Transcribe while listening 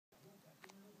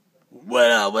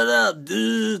What up,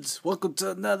 dudes? Welcome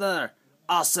to another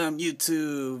awesome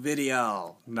YouTube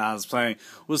video. Nah, I was playing.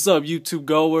 What's up, YouTube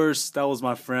goers? That was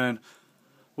my friend.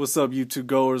 What's up, YouTube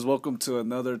goers? Welcome to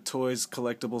another Toys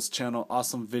Collectibles channel.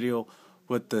 Awesome video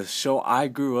with the show I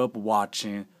grew up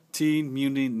watching, Teen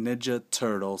Mutant Ninja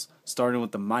Turtles, starting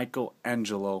with the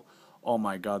Michelangelo. Oh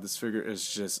my god, this figure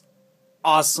is just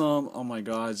awesome. Oh my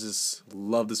god, I just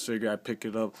love this figure. I picked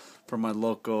it up from my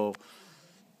local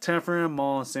Tanforan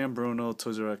Mall in San Bruno,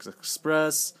 Toys R Us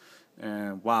Express,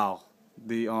 and wow,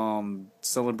 the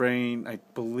celebrating, I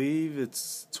believe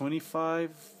it's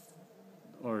 25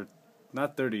 or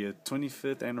not 30th,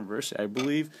 25th anniversary, I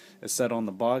believe it's set on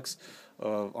the box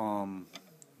of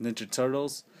Ninja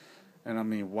Turtles, and I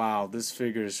mean, wow, this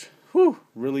figure is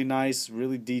really nice,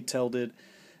 really detailed it,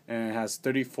 and it has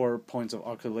 34 points of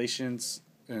articulations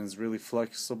and is really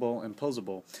flexible and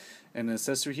posable. And the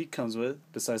accessory he comes with,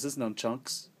 besides his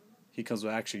nunchucks, he comes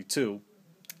with actually two.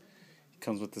 He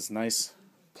comes with this nice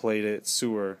plated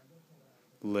sewer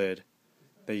lid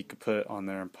that you could put on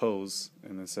there and pose,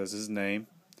 and it says his name.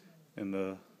 And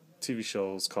the TV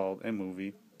show is called A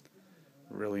Movie.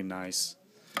 Really nice.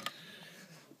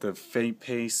 The faint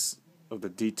pace of the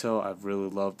detail, I've really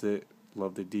loved it.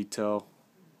 Love the detail.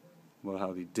 Love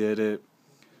how they did it.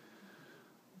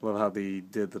 Love how they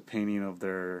did the painting of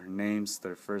their names,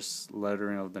 their first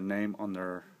lettering of the name on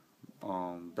their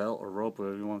belt or rope,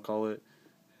 whatever you want to call it.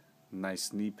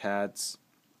 Nice knee pads.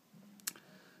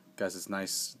 Guys, it's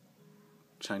nice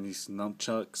Chinese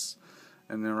nunchucks.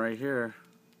 And then right here,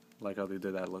 like how they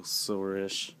did that, looks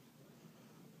silverish.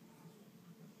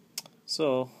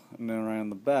 So, and then right on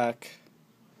the back,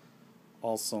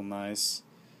 also nice.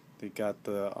 They got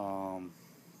the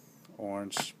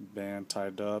orange band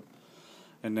tied up.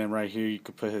 And then right here, you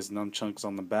could put his nunchucks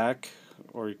on the back,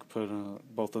 or you could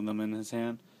put both of them in his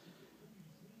hand.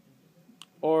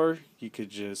 Or you could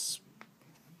just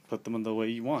put them in the way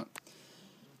you want.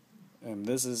 And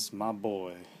this is my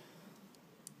boy.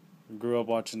 I grew up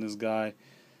watching this guy,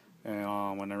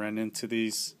 and when I ran into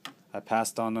these, I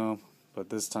passed on them, but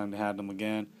this time they had them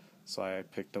again, so I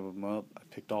picked them up. I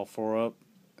picked all four up,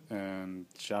 and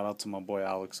shout out to my boy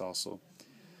Alex also.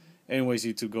 Anyways,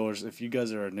 YouTube goers, if you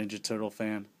guys are a Ninja Turtle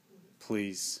fan,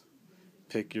 please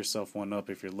pick yourself one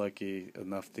up if you're lucky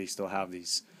enough they still have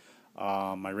these.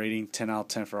 My rating, 10 out of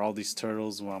 10 for all these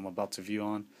turtles, what I'm about to view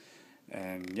on.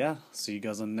 And yeah, see you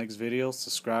guys on the next video.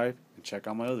 Subscribe and check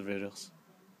out my other videos.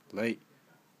 Late.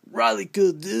 Riley,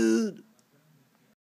 good dude.